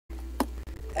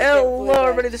Hello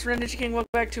everybody, this is Ninja King. Welcome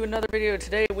back to another video.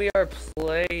 Today we are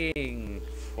playing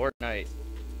Fortnite,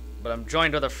 but I'm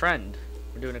joined with a friend.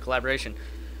 We're doing a collaboration.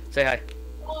 Say hi.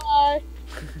 Hi.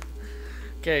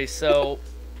 Okay, so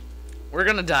we're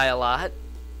gonna die a lot.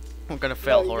 We're gonna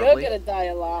fail horribly. You're gonna die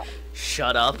a lot.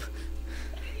 Shut up.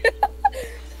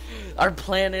 Our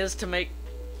plan is to make...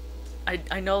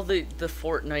 I know the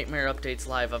Fortnitemare updates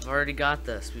live. I've already got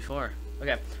this before.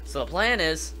 Okay, so the plan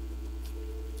is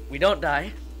we don't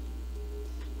die.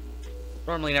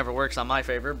 Normally never works on my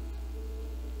favor,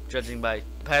 judging by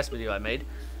the past video I made.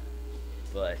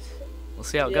 But we'll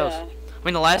see how it goes. I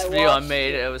mean, the last video I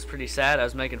made, it was pretty sad. I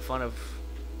was making fun of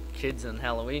kids on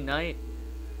Halloween night.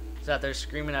 I was out there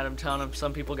screaming at them, telling them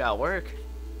some people got work.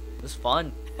 It was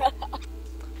fun. I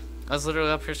was literally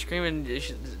up here screaming,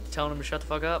 telling them to shut the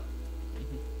fuck up.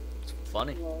 It's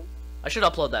funny. I should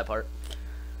upload that part.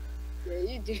 Yeah,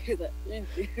 you do that. You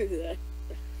do that.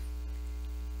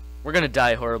 We're gonna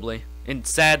die horribly. And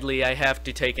sadly, I have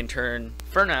to take in turn,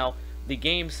 for now, the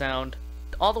game sound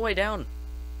all the way down.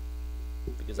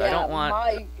 Because I don't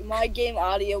want... My game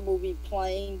audio will be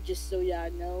playing, just so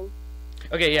y'all know.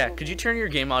 Okay, yeah, could you turn your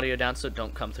game audio down so it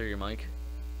don't come through your mic?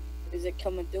 Is it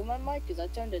coming through my mic? Because I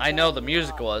turned it down. I know the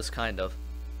music was, kind of.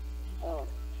 Oh.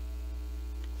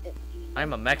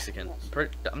 I'm a Mexican.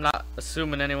 I'm not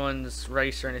assuming anyone's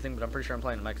race or anything, but I'm pretty sure I'm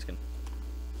playing a Mexican.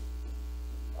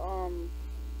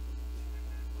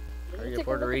 Are you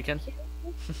Puerto Rican?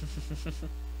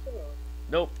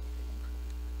 Nope.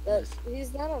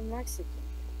 He's not a Mexican.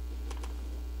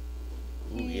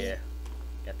 Ooh, yeah.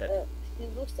 Got that. He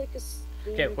looks like a...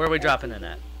 Okay, where are we dropping in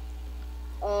at?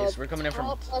 Yes, we're coming in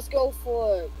from... Let's go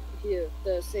for here,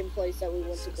 the same place that we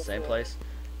went to before. Same place?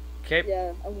 Okay.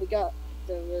 Yeah, and we got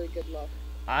the really good luck.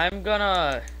 I'm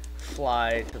gonna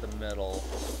fly to the middle.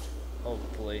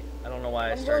 Hopefully. I don't know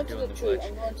why I started doing the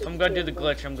glitch. If I'm gonna do the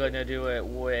glitch, I'm gonna do it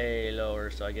way lower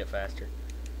so I get faster.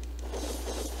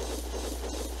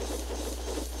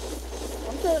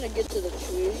 I'm trying to get to the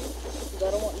tree because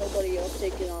I don't want nobody else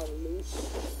taking our loot.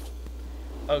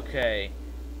 Okay.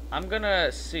 I'm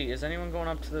gonna see. Is anyone going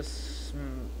up to this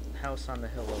house on the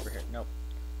hill over here? Nope.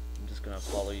 I'm just gonna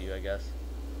follow you, I guess.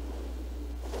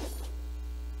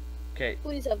 Okay.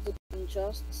 Please have the golden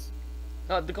chests.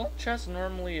 The gold chests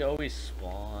normally always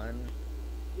spawn.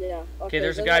 Yeah. Okay,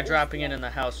 there's a guy dropping in the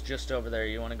house just over there.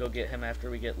 You want to go get him after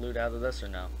we get loot out of this or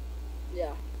no?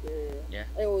 Yeah. Yeah.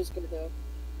 I always go there.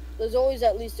 There's always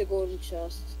at least a golden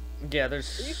chest. Yeah,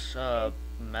 there's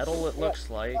metal it looks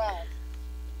like.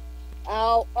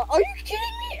 Ow. Are you kidding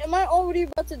me? Am I already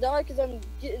about to die because I'm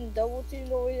getting double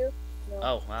teamed over here? No.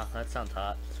 Oh, wow. That sounds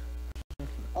hot.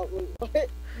 Oh, wait, what?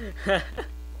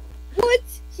 What?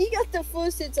 He got the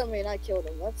first hits on me and I killed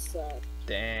him. That's sad.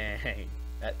 Dang.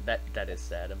 That is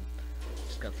sad. I'm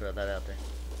just gonna throw that out there.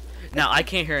 Now, I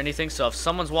can't hear anything, so if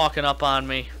someone's walking up on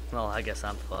me, well, I guess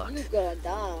I'm fucked. You're gonna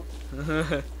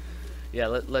die. Yeah,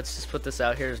 let's just put this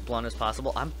out here as blunt as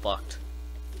possible. I'm fucked.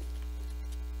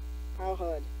 How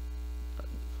hard?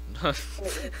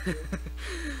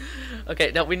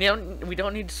 Okay, now we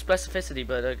don't need specificity,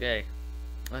 but okay.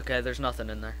 Okay, there's nothing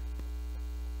in there.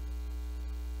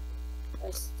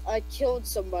 I killed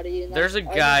somebody. And there's a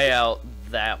guy out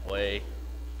that way,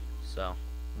 so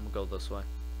I'm gonna go this way.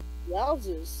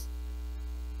 Wowzers.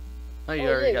 Oh, you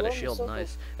already got a shield,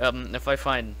 nice. If I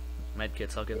find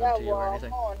medkits, I'll give them to you or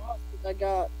anything. I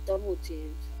got double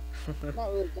teamed.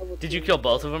 Not really double teamed. Did you kill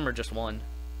both of them or just one?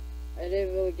 I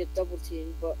didn't really get double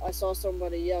teamed, but I saw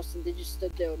somebody else and they just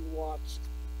stood there and watched.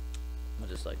 I'm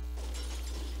just like,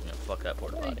 you know, fuck that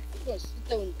porta potty. You sit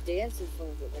there and dance in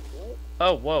front of it, like what?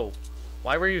 Oh, whoa.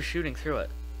 Why were you shooting through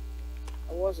it?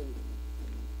 I wasn't.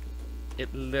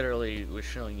 It literally was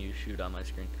showing you shoot on my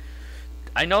screen.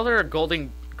 I know there are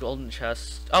golden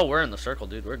chests. Oh, we're in the circle,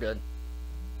 dude. We're good.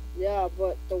 Yeah,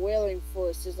 but the Wailing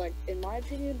Forest is, like, in my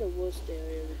opinion, the worst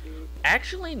area to be.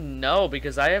 Actually, no,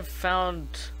 because I have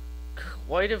found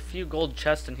quite a few gold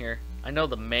chests in here. I know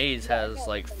the maze has,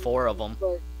 like, 4 of them.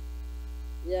 But,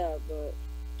 yeah, but...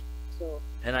 So...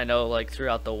 And I know, like,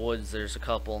 throughout the woods there's a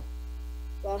couple.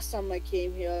 Last time I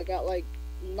came here, I got, like,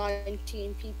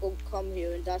 19 people come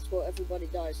here, and that's where everybody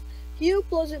dies. Here,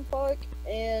 Pleasant Park,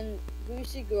 and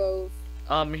Greasy Grove.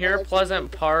 Here,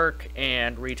 Pleasant Park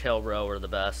and Retail Row are the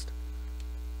best.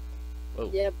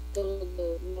 Whoa. Yep, those are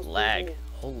the most... Lag.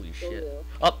 Holy shit.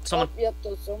 Oh, someone. Oh, yep,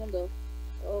 there's someone there.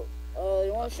 Oh,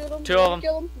 you wanna shoot him? 2 of them.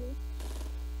 Kill him?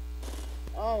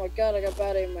 Oh my god, I got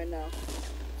bad aim right now.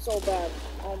 So bad.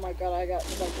 Oh my god, I got,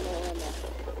 like, no ammo.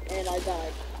 And I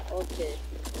died. Okay.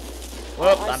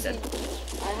 Whoop, I'm dead.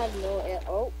 I have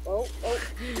no. Oh.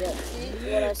 Yeah. See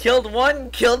what I said? Killed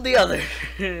one, killed the other.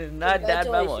 Not dead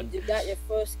by one. You got your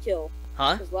first kill.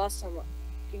 Huh? Because last time,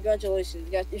 congratulations,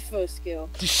 you got your first kill.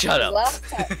 Shut up.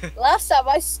 Last time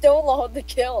I stole all the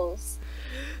kills.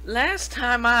 Last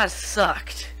time I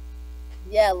sucked.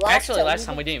 Yeah, last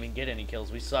time we didn't even get any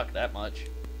kills. We sucked that much.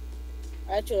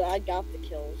 Actually, I got the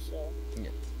kills, so. Yeah,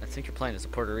 I think you're playing as a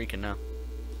Puerto Rican now.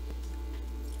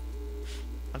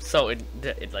 I'm so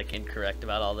incorrect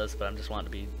about all this, but I'm just wanting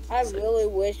to be. I really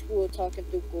wish we were talking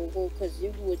through Google, because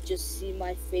you would just see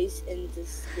my face in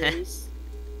this space.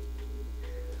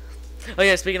 Oh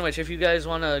yeah, speaking of which, if you guys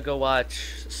want to go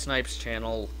watch Snipe's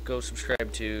channel, go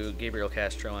subscribe to Gabriel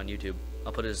Castro on YouTube.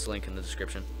 I'll put his link in the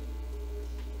description.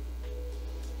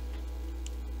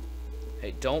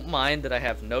 Hey, don't mind that I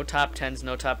have no top 10s,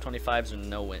 no top 25s, and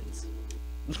no wins.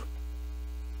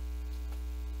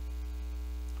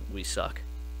 We suck.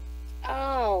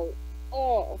 Ow!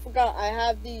 Oh, I forgot. I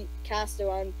have the caster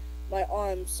on my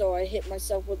arm, so I hit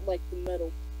myself with like the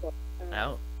metal.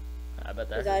 Ow! I bet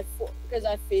that. Because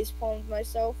I face palmed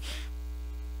myself.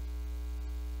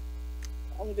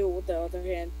 I'm gonna do it with the other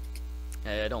hand.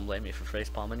 Hey, I don't blame you for face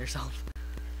palming yourself.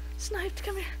 Sniped,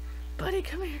 come here, buddy,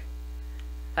 come here.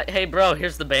 Hey, bro,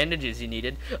 here's the bandages you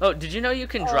needed. Oh, did you know you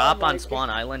can drop on Spawn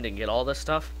Island and get all this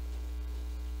stuff?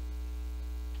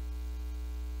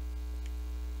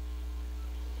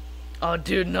 Oh,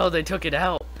 dude, no, they took it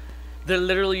out. There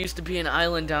literally used to be an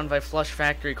island down by Flush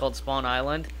Factory called Spawn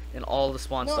Island, and all the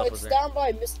Spawn stuff was there. No, it's down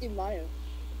by Misty Mire.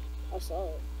 I saw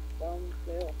it. Down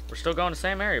there. We're still going to the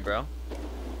same area, bro.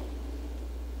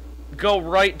 Go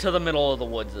right to the middle of the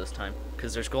woods this time,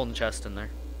 because there's golden chests in there.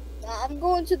 I'm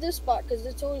going to this spot, because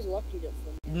it's always lucky to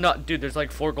find. No, dude, there's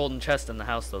like 4 golden chests in the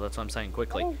house, though. That's what I'm saying,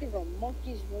 quickly. I don't give a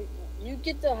monkey's right now. You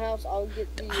get the house, I'll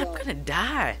get the... I'm gonna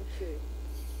die. Okay.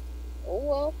 Oh,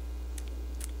 well.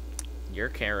 You're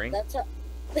carrying. That's how...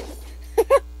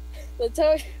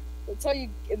 that's how you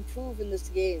improve in this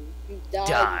game. You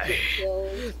die. You get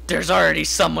killed. There's already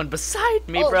someone beside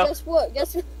me, bro. Guess what?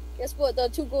 Guess what? There are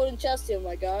 2 golden chests here,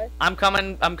 my guy. I'm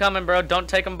coming, bro. Don't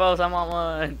take them both. I want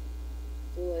one.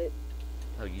 Do it.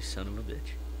 Oh, you son of a bitch.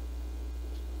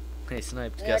 Hey,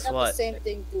 Sniped, And guess I got what? The same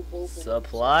thing through both.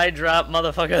 Supply drop,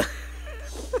 motherfucker.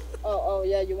 Oh,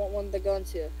 yeah, you want one of the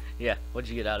guns here. Yeah, what'd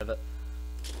you get out of it?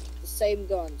 The same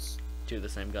guns. 2 of the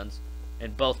same guns.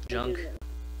 And both junk.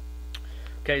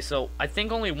 Okay, so I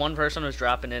think only one person was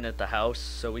dropping in at the house,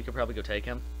 so we could probably go take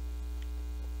him.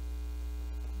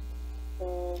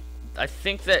 I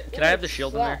think that... Can I have the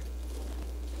shield in there?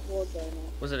 War dino.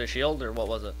 Was it a shield, or what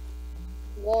was it?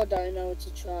 War dino, it's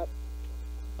a trap.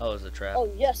 Oh, it was a trap.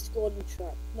 Oh, yes, golden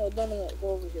trap. No, go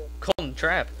over here. Golden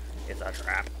trap. It's a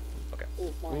trap. Okay.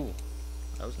 Ooh,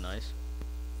 that was nice.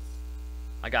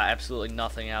 I got absolutely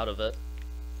nothing out of it.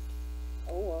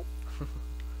 Oh, well.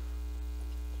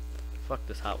 Fuck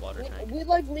this hot water tank. We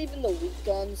like leaving the weak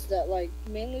guns that, like,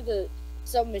 mainly the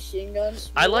submachine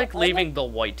guns. I like leaving the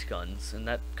white guns, and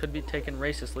that could be taken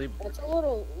racistly. That's a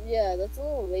little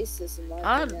racist in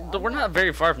my opinion. We're not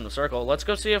very far from the circle. Let's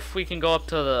go see if we can go up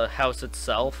to the house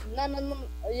itself. No.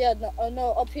 Yeah,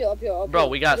 no, up here. Bro,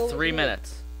 we got 3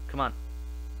 minutes. Come on.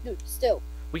 Dude, still.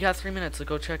 We got 3 minutes to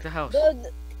go check the house.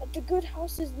 The good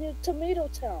house is near Tomato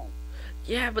Town.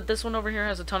 Yeah, but this one over here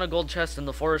has a ton of gold chests, and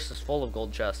the forest is full of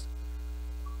gold chests.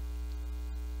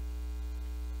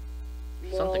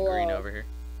 Something green over here.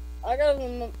 I gotta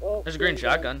remember. Oh, there's a green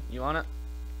shotgun. You want it?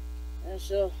 Yeah,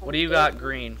 sure. What do you got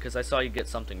green? Because I saw you get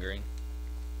something green.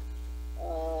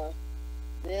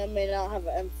 May not have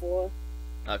an M4.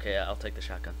 Okay, yeah, I'll take the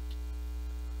shotgun.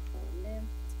 Oh, man.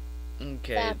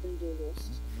 Okay.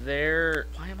 There.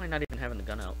 Why am I not even having the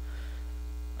gun out?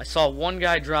 I saw one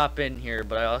guy drop in here,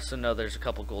 but I also know there's a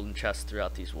couple golden chests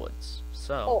throughout these woods.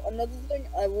 So. Oh, another thing,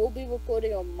 I will be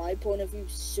recording on my point of view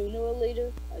sooner or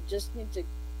later. I just need to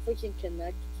freaking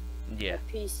connect my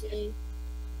PC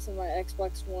to my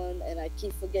Xbox One, and I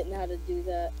keep forgetting how to do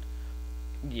that.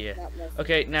 Yeah.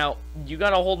 Okay, now, you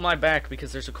gotta hold my back,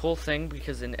 because there's a cool thing,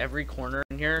 because in every corner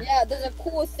in here... Yeah, there's a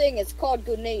cool thing, it's called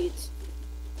grenades.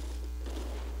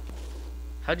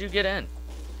 How'd you get in?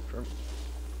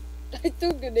 I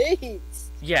threw grenades.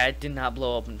 Yeah, it did not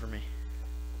blow open for me.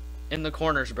 In the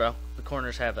corners, bro. The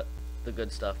corners have it. The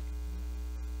good stuff.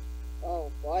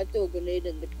 Oh, well, I threw a grenade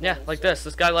in the corner. Yeah, like this.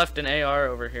 This guy left an AR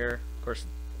over here. Of course,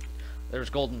 there's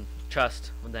golden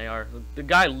chest with an AR. The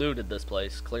guy looted this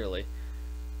place, clearly.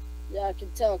 Yeah, I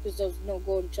can tell, because there's no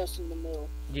golden chest in the middle.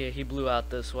 Yeah, he blew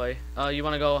out this way. You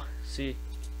want to go see?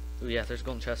 Ooh, yeah, there's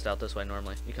golden chest out this way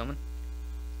normally. You coming?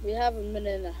 We have a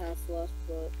minute and a half left,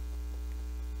 but...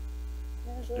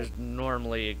 There's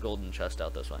normally a golden chest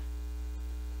out this way.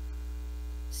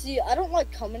 See, I don't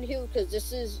like coming here because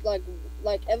this is like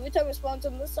every time it spawns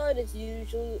on this side, it's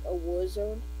usually a war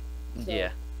zone. So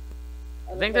yeah.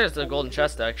 I think there's a golden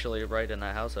chest actually right in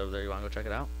that house over there. You want to go check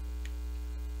it out?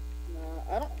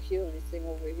 Nah, I don't hear anything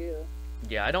over here.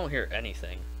 Yeah, I don't hear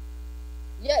anything.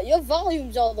 Yeah, your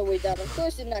volume's all the way down. Of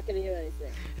course you're not gonna hear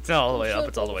anything. It's not all the way up,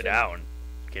 it's all the way down.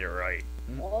 Get it right.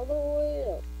 All the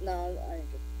way up. Nah, I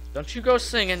ain't good. Don't you go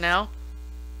singing now.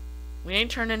 We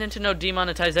ain't turning into no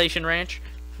demonetization ranch.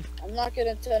 I'm not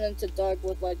gonna turn into Doug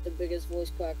with like the biggest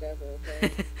voice crack ever,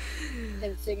 okay?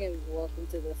 Him singing Welcome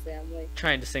to the Family.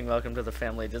 Trying to sing Welcome to the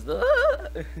Family, just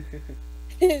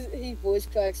He voice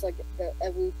cracks like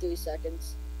every 3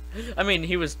 seconds. I mean,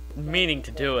 he was meaning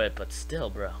to do it, but still,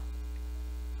 bro.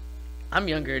 I'm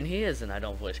younger than he is, and I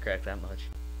don't voice crack that much.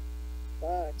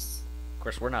 Facts. Of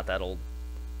course, we're not that old.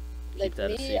 Like Keep that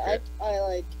me, a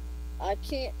secret. I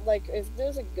can't, like, if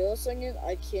there's a girl singing,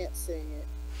 I can't sing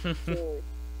it. Really.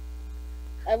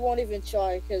 I won't even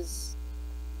try, because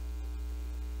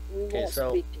we won't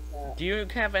speak of that. Do you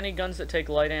have any guns that take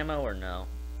light ammo, or no?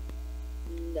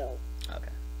 No. Okay.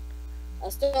 I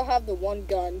still have the one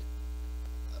gun.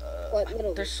 But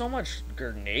literally. There's so much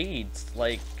grenades,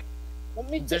 like...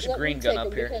 There's a let green me gun take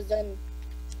up here. Because then...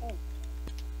 Oh.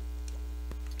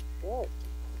 Whoa.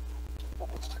 Oh,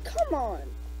 come on!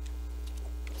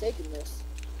 I'm taking this.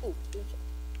 Ooh,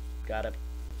 got it.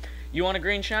 You want a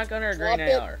green shotgun or a drop green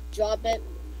it, AR? Drop it.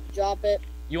 Drop it.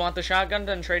 You want the shotgun,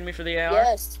 then trade me for the AR?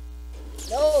 Yes.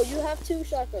 No, you have 2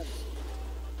 shotguns.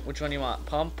 Which one you want,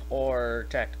 pump or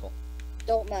tactical?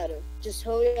 Don't matter. Just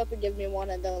hurry up and give me one,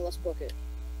 and then let's book it.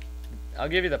 I'll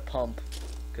give you the pump,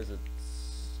 because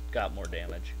it's got more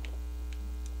damage.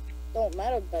 Don't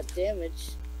matter about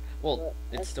damage. Well,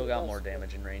 it's still got more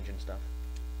damage and range and stuff.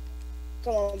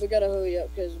 Come on, we gotta hurry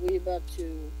up, because we about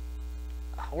to...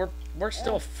 We're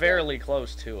still fairly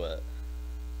close to it.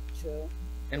 True.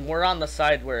 And we're on the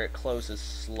side where it closes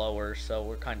slower, so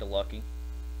we're kind of lucky.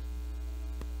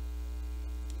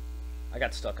 I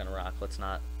got stuck on a rock. Let's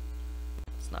not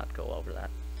go over that.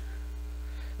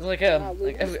 Like,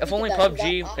 if only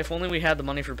PUBG, if only we had the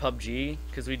money for PUBG,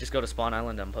 because we just go to Spawn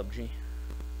Island on PUBG.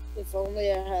 If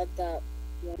only I had that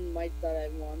one mic that I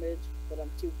wanted, but I'm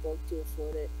too broke to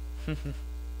afford it.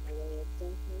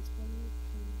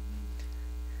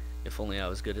 If only I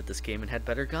was good at this game and had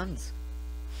better guns.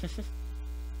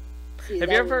 See,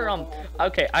 Have you ever,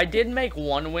 okay, I did make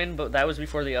one win, but that was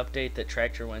before the update that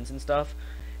tracked your wins and stuff.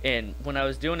 And when I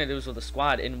was doing it, it was with a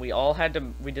squad, and we all had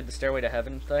to, we did the Stairway to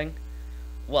Heaven thing.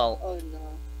 Well, oh no.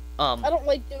 I don't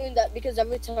like doing that because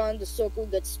every time the circle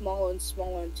gets smaller and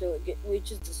smaller until it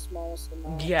reaches the smallest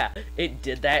amount. Yeah, it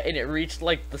did that, and it reached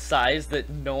like the size that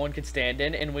no one could stand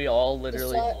in, and we all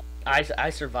literally, I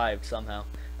survived somehow.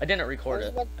 I didn't record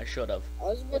it. I should have. I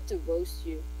was about to roast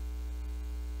you.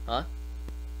 Huh?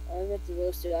 I was about to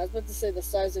roast you. I was about to say the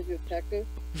size of your pecker.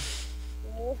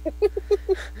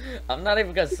 I'm not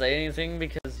even gonna say anything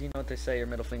because you know what they say, your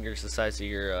middle finger is the size of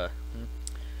your,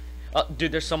 Oh,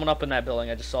 dude, there's someone up in that building.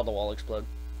 I just saw the wall explode.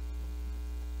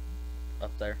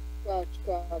 Up there. Crouch,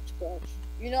 crouch, crouch.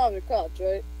 You know how to crouch,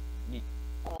 right?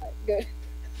 Alright, good.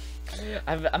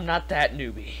 I'm not that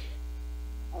newbie.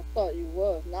 I thought you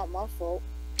were. Not my fault.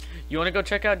 You want to go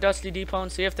check out Dusty Depot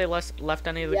and see if they left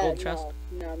any of the gold chests?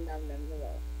 No.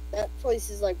 That place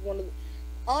is like one of the...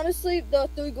 Honestly, there are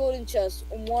 3 golden chests,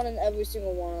 and 1 in every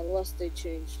single one, unless they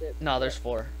changed it. No, there's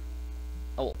 4.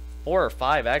 Oh, 4 or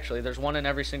 5, actually. There's 1 in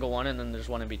every single one, and then there's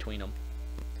 1 in between them.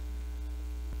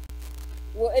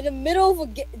 We're in the middle of a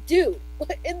game. Dude,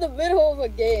 we're in the middle of a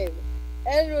game.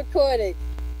 And recording.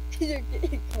 You're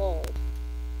getting called.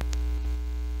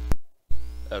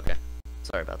 Okay.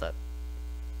 Sorry about that.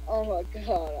 Oh my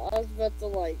god, I was about to,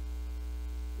 like,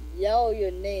 yell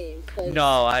your name.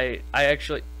 No, I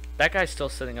actually... That guy's still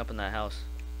sitting up in that house.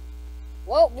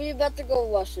 Well, we about to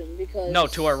go rush him because... No,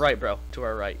 to our right, bro. To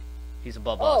our right. He's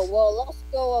above us. Oh, well, let's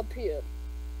go up here.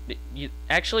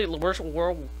 Actually,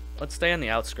 let's stay on the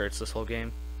outskirts this whole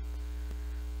game.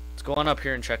 Let's go on up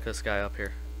here and check this guy up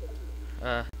here.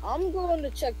 I'm going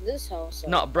to check this house out.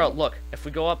 No, bro, look. If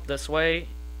we go up this way,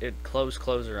 it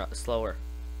slower.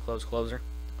 Closer.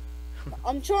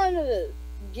 I'm trying to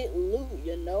get loot,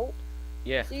 you know?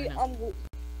 Yeah. See,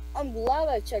 I'm glad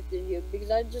I checked in here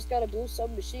because I just got a blue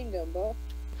submachine gun, bro.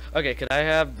 Okay, could I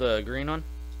have the green one?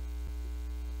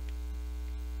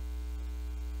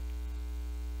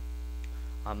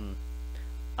 I'm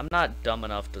not dumb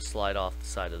enough to slide off the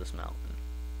side of this mountain.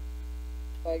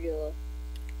 Regular.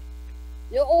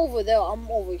 You're over there, I'm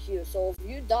over here, so if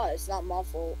you die, it's not my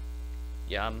fault.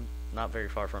 Yeah, I'm not very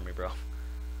far from you, bro.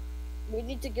 We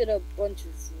need to get a bunch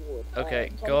of wood.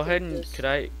 Okay, go ahead and could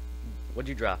I What'd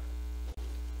you drop?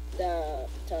 The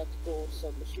tactical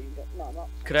submachine gun. No, not.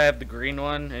 Could I have the green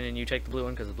one and then you take the blue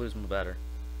one because the blue's better?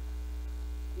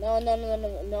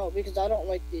 No, because I don't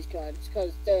like these kinds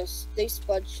because they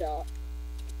spud shot.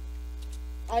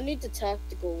 I need the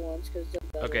tactical ones because they're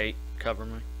better. Okay, cover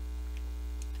me.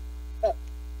 I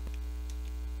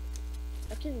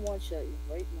can one shot you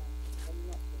right now. I'm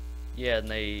not. Yeah, and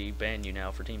they ban you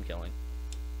now for team killing.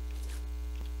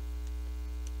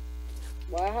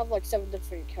 Well, I have like 7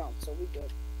 different accounts, so we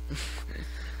good.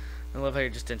 I love how you're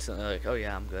just instantly like, oh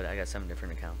yeah, I'm good. I got 7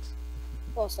 different accounts.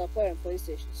 Plus, I play on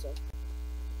PlayStation, so.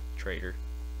 Traitor.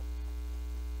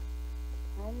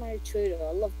 How am I a traitor?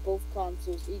 I love both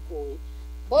consoles equally.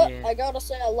 But yeah. I gotta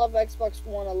say, I love Xbox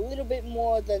One a little bit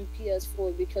more than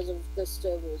PS4 because of the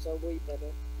servers are way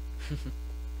better.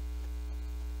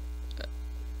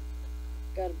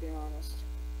 Gotta be honest.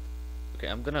 Okay,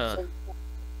 I'm gonna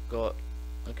go up.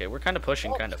 Okay, we're kind of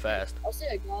pushing kind of fast. I see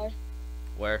a guy.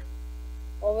 Where?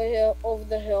 Over here, over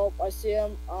the hill. I see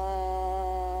him.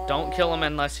 Don't kill him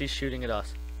unless he's shooting at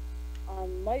us. I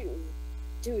might.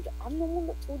 Dude, I'm the one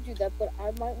that told you that, but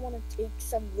I might want to take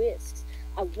some risks.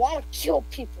 I want to kill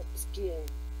people this game.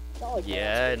 Like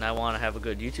yeah, and I want to have a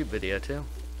good YouTube video too.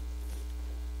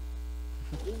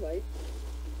 You're right.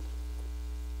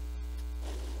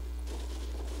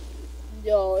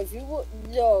 Yo,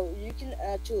 you can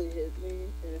actually hit me,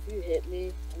 and if you hit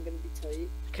me, I'm gonna be tight.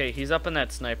 Okay, he's up in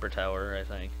that sniper tower, I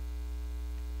think.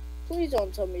 Please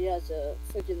don't tell me he has a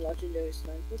freaking legendary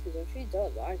sniper, because if he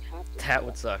does, I have to. That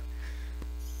would suck.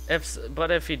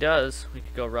 But if he does, we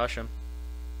could go rush him.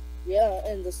 Yeah,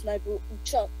 and the sniper.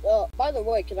 By the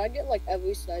way, can I get like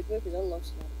every sniper? Because I love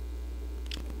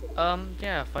sniper.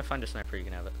 Yeah, if I find a sniper, you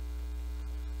can have it.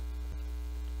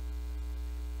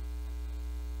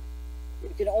 You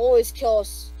can always kill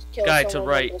us. Guy to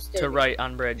right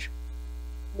on bridge.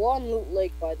 We're on Loot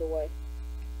Lake, by the way.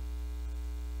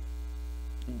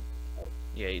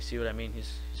 Yeah, you see what I mean?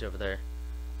 He's over there.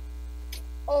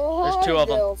 Oh, there's 2 of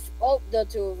them. Oh, there are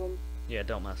 2 of them. Yeah,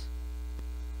 don't mess.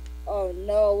 Oh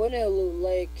no, we're near Loot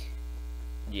Lake.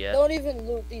 Yeah. Don't even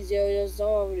loot these areas. They're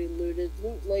already looted.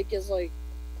 Loot Lake is like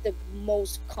the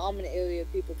most common area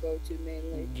people go to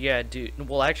mainly. Yeah, dude.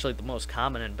 Well, actually, the most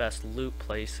common and best loot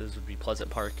places would be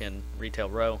Pleasant Park and Retail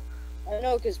Row. I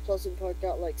know, because Pleasant Park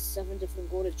got like 7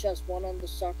 different golden chests, 1 on the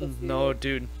soccer field. No,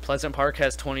 dude. Pleasant Park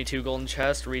has 22 golden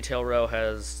chests. Retail Row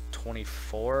has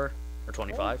 24 or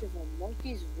 25. A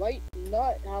monkey's right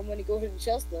nut how many golden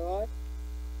chests there are.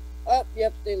 Oh,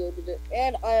 yep, they loaded it.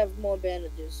 And I have more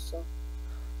bandages, so.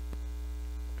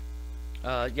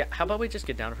 Yeah, how about we just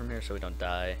get down from here so we don't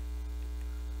die?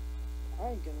 I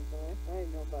ain't gonna die. I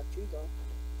ain't know about you, though.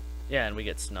 Yeah, and we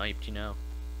get sniped, you know.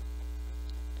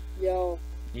 Yo.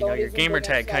 You know, your gamer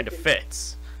tag kind of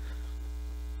fits.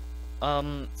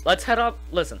 Let's head up.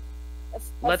 Listen.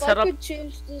 Let's head up.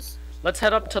 Let's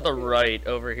head up to the right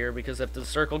over here, because if the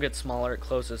circle gets smaller, it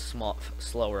closes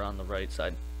slower on the right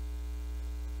side.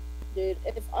 Dude,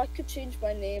 if I could change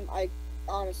my name, I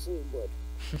honestly would.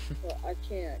 But I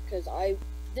can't, because I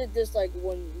did this like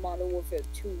when Modern Warfare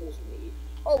 2 was made.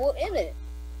 Oh, we're in it.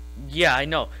 Yeah, I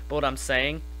know. But what I'm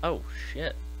saying... Oh,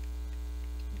 shit.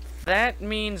 That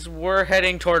means we're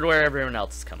heading toward where everyone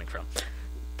else is coming from.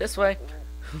 This way.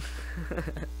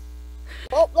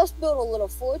 Well, let's build a little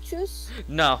fortress.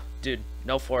 No, dude.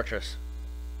 No fortress.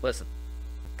 Listen.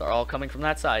 They're all coming from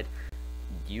that side.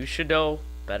 You should know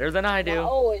better than I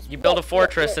do. You build a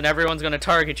fortress and everyone's gonna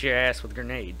target your ass with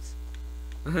grenades.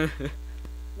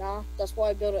 Nah, that's why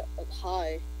I built it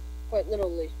high. Quite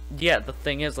literally. Yeah, the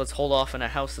thing is, let's hold off in a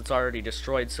house that's already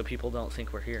destroyed so people don't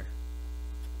think we're here.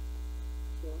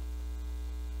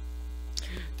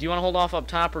 Do you want to hold off up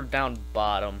top or down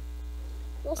bottom?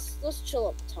 Let's chill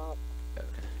up top. Okay.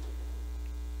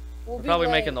 We're probably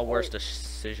making the worst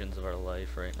decisions of our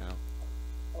life right now.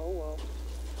 Oh well.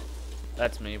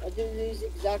 That's me. I do these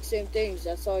exact same things.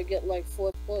 That's how I get like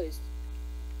 4th place.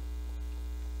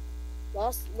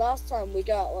 Last time we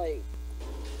got like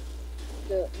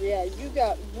we hit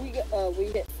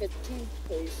 15th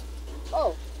place.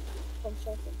 Oh, I'm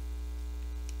shocking.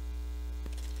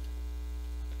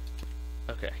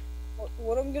 Okay.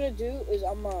 What I'm gonna do is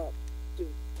I'm gonna do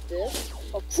this.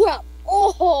 Oh crap!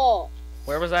 Oh!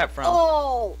 Where was that from?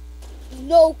 Oh!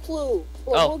 No clue.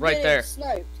 But oh, right there.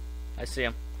 Sniped. I see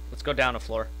him. Let's go down the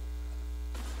floor.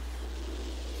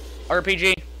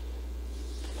 RPG.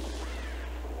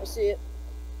 I see it.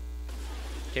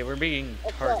 Okay, we're being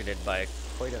targeted by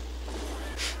quite a...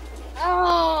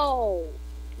 Ow!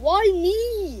 Why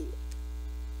me?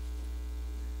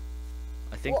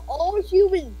 I think... We're all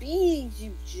human beings,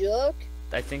 you jerk.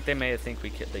 I think they may think they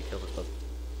killed us both.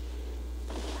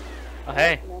 Oh,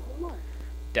 hey.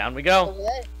 Down we go.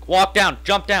 Okay. Walk down.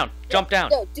 Jump down. Jump down.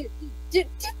 No, dude.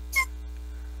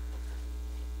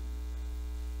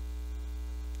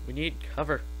 We need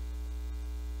cover.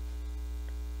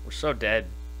 We're so dead.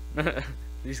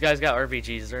 These guys got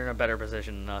RPGs. They're in a better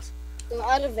position than us. They're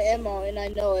out of ammo, and I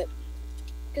know it.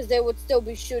 Because they would still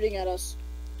be shooting at us.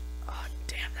 Oh,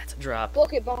 damn, that's a drop.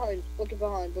 Book it behind. Book it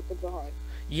behind. Book it behind.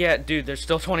 Yeah, dude, there's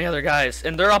still 20 other guys.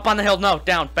 And they're up on the hill. No,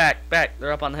 down. Back.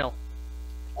 They're up on the hill.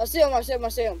 I see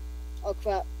him. Oh,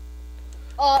 crap.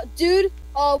 Dude,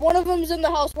 one of them's in the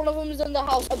house.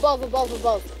 Above.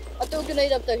 I threw a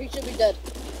grenade up there. He should be dead.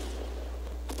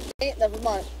 Never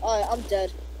mind. Alright, I'm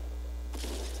dead.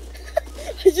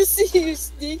 I just see you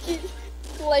sneaking,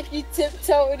 like you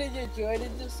tiptoeing in your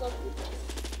Jordans or something.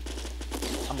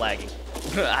 I'm lagging.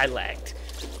 I lagged.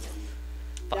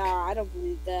 Fuck. Nah, I don't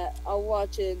believe that. I'll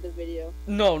watch it in the video.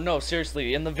 No,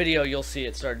 seriously. In the video, you'll see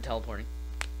it started teleporting.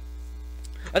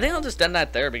 I think I'll just end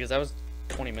that there because that was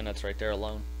 20 minutes right there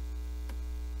alone.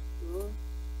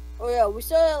 Oh yeah, we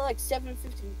started at like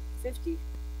 7:50.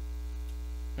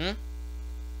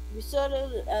 We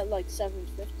started at like 7:50.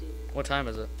 What time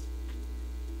is it?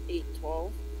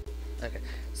 8:12. Okay,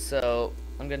 so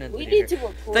I'm gonna end the We video need to here.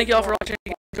 record. Thank you all for watching.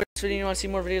 If you enjoyed this video and you want to see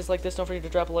more videos like this, don't forget to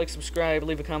drop a like, subscribe,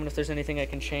 leave a comment if there's anything I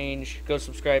can change. Go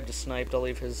subscribe to Sniped. I'll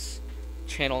leave his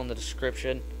channel in the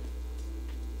description.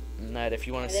 And that if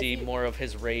you want to see more of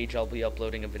his rage, I'll be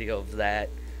uploading a video of that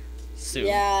soon.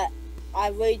 Yeah, I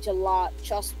rage a lot.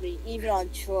 Trust me, even on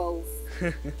Trove.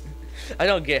 I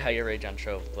don't get how you rage on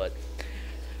Trove, but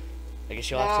I guess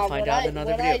you'll have to find out in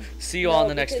another video. See you all in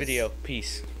the next video.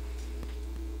 Peace.